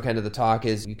 And so kind of the talk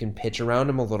is you can pitch around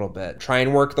him a little bit. Try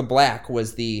and work the black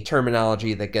was the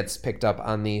terminology that gets picked up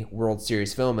on the World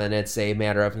Series film. And it's a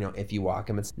matter of, if you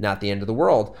walk him, it's not the end of the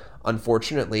world.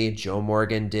 Unfortunately, Joe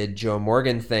Morgan did Joe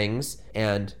Morgan things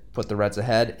and put the Reds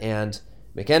ahead. And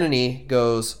McEnany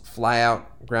goes fly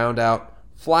out, ground out,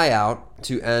 fly out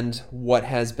to end what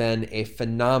has been a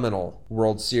phenomenal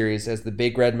World Series as the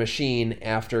Big Red Machine,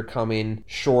 after coming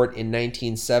short in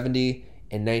 1970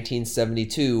 and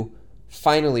 1972,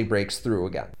 finally breaks through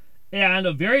again. And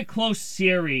a very close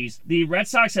series. The Red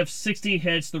Sox have 60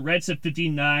 hits. The Reds have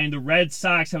 59. The Red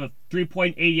Sox have a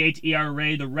 3.88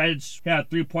 ERA. The Reds have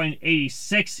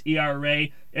 3.86 ERA.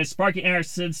 As Sparky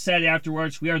Anderson said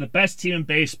afterwards, we are the best team in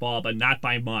baseball, but not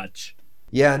by much.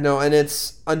 Yeah, no, and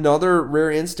it's another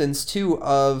rare instance, too,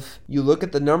 of you look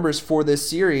at the numbers for this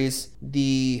series,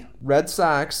 the Red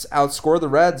Sox outscore the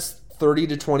Reds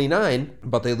 30-29,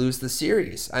 but they lose the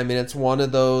series. I mean, it's one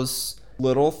of those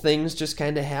little things just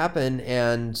kind of happen,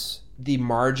 and the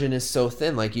margin is so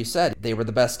thin. Like you said, they were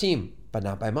the best team, but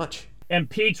not by much. And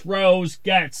Pete Rose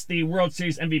gets the World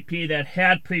Series MVP that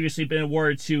had previously been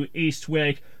awarded to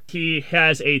Eastwick. He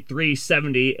has a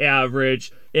 370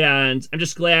 average, and I'm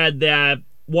just glad that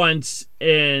once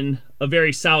in a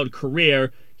very solid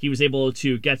career, he was able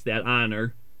to get that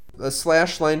honor. A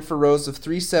slash line for Rose of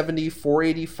 370,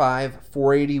 485,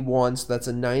 481, so that's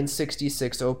a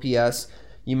 966 OPS.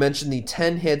 You mentioned the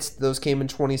 10 hits. Those came in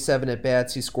 27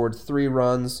 at-bats. He scored 3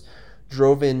 runs,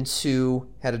 drove in 2,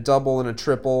 had a double and a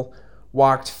triple,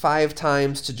 walked 5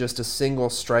 times to just a single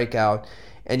strikeout.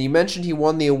 And you mentioned he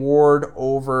won the award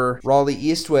over Raleigh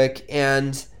Eastwick,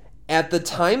 and at the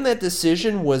time that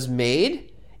decision was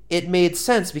made, it made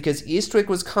sense because Eastwick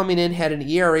was coming in, had an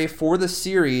ERA for the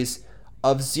series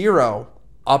of 0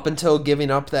 up until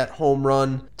giving up that home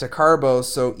run to Carbo.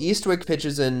 So Eastwick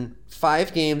pitches in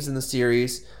 5 games in the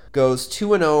series, goes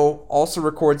 2-0, also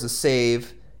records a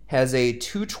save, has a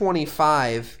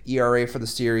 2.25 ERA for the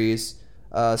series,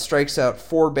 strikes out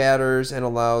 4 batters, and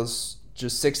allows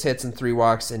just 6 hits and 3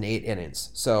 walks in 8 innings.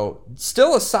 So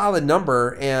still a solid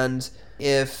number, and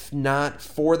if not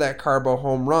for that Carbo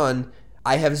home run,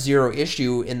 I have 0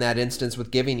 issue in that instance with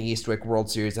giving Eastwick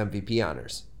World Series MVP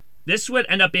honors. This would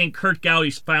end up being Kurt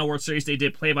Gowdy's final World Series they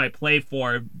did play-by-play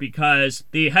for, because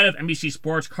the head of NBC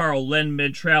Sports, Carl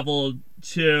Lindman, traveled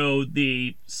to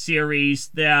the series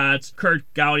that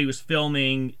Kurt Gowdy was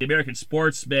filming The American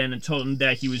Sportsman and told him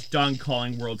that he was done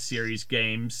calling World Series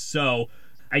games. So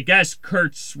I guess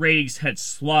Kurt's ratings had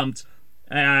slumped,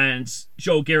 and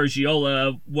Joe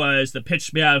Garagiola was the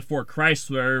pitchman for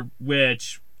Chrysler,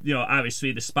 which,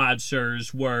 obviously the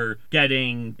sponsors were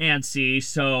getting antsy,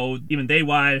 so even they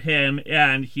wanted him,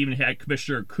 and he even had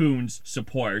Commissioner Kuhn's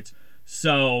support.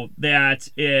 So that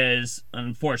is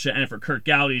unfortunate end for Kurt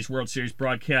Gowdy's World Series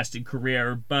broadcasting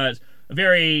career, but a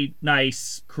very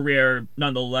nice career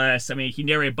nonetheless. I mean, he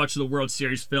narrated a bunch of the World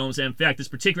Series films, and in fact, this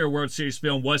particular World Series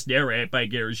film was narrated by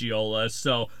Garagiola,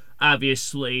 so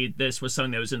obviously this was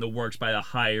something that was in the works by the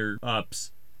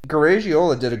higher-ups.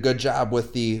 Garagiola did a good job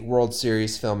with the World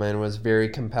Series film and was very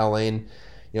compelling,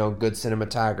 good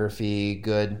cinematography,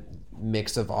 good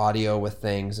mix of audio with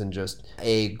things, and just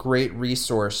a great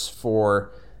resource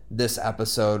for this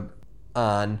episode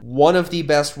on one of the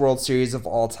best World Series of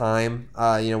all time.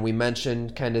 We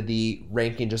mentioned kind of the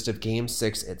ranking just of Game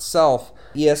 6 itself.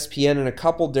 ESPN in a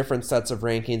couple different sets of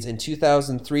rankings. In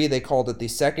 2003, they called it the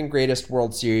second greatest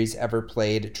World Series ever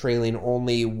played, trailing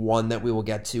only one that we will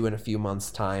get to in a few months'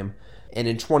 time. And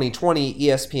in 2020,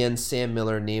 ESPN's Sam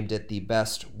Miller named it the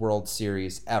best World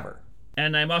Series ever.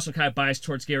 And I'm also kind of biased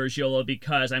towards Garagiola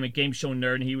because I'm a game show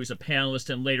nerd and he was a panelist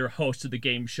and later host of the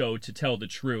game show To Tell the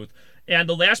Truth. And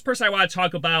the last person I want to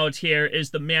talk about here is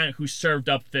the man who served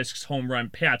up Fisk's home run,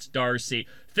 Pat Darcy.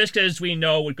 Fisk, as we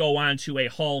know, would go on to a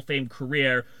Hall of Fame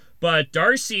career, but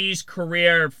Darcy's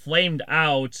career flamed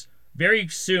out very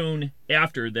soon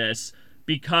after this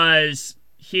because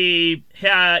he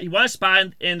won a spot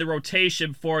in the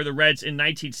rotation for the Reds in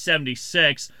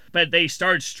 1976, but they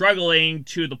started struggling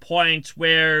to the point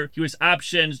where he was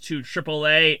optioned to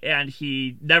AAA and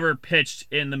he never pitched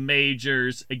in the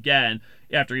majors again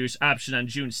after he was optioned on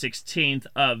June 16th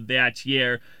of that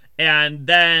year. And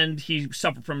then he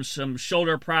suffered from some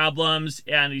shoulder problems,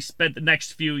 and he spent the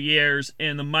next few years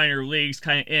in the minor leagues,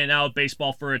 kind of in and out of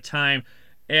baseball for a time,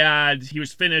 and he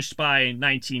was finished by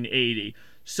 1980.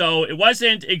 So it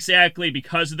wasn't exactly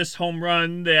because of this home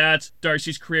run that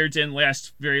Darcy's career didn't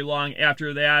last very long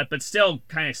after that, but still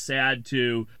kind of sad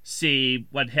to see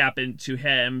what happened to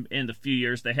him in the few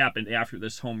years that happened after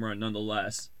this home run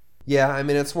nonetheless. Yeah, I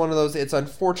mean, it's one of those, it's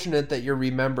unfortunate that you're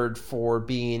remembered for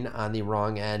being on the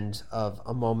wrong end of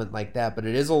a moment like that, but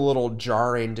it is a little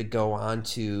jarring to go on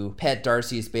to Pat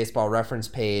Darcy's baseball reference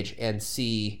page and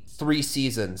see 3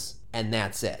 seasons and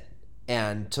that's it.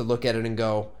 And to look at it and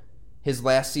go, his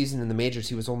last season in the majors,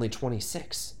 he was only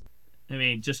 26. I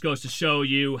mean, just goes to show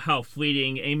you how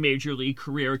fleeting a major league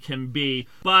career can be.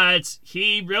 But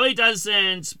he really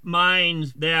doesn't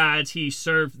mind that he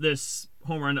served this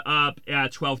home run up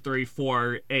at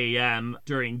 12:34 a.m.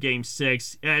 during Game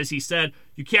 6. As he said,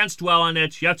 you can't dwell on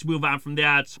it. You have to move on from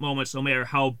that moment, no matter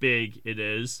how big it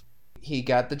is. He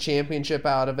got the championship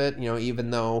out of it,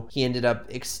 even though he ended up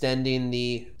extending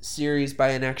the series by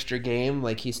an extra game,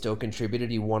 like he still contributed.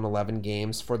 He won 11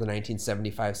 games for the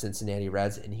 1975 Cincinnati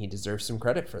Reds, and he deserves some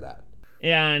credit for that.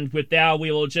 And with that,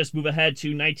 we will just move ahead to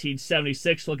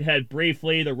 1976. Look ahead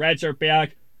briefly. The Reds are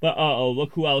back. But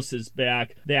look who else is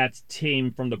back. That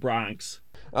team from the Bronx.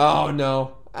 Oh,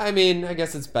 no. I mean, I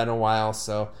guess it's been a while,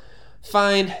 so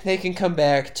fine. They can come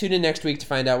back. Tune in next week to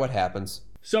find out what happens.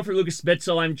 So for Lucas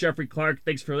Spitzel, I'm Jeffrey Clark.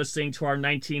 Thanks for listening to our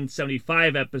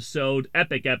 1975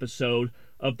 epic episode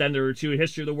of Then There Were Two,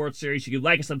 History of the World Series. You can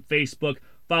like us on Facebook,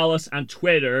 follow us on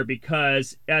Twitter,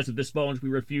 because as of this moment, we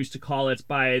refuse to call it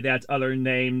by that other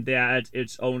name that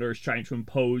its owner is trying to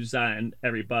impose on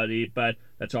everybody, but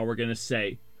that's all we're going to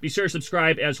say. Be sure to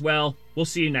subscribe as well. We'll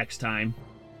see you next time.